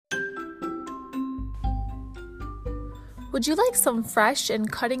Would you like some fresh and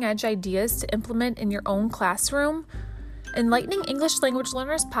cutting-edge ideas to implement in your own classroom? Enlightening English Language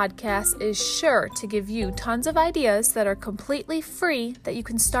Learners podcast is sure to give you tons of ideas that are completely free that you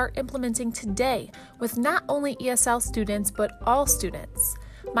can start implementing today with not only ESL students but all students.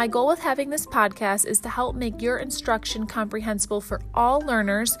 My goal with having this podcast is to help make your instruction comprehensible for all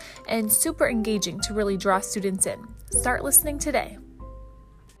learners and super engaging to really draw students in. Start listening today.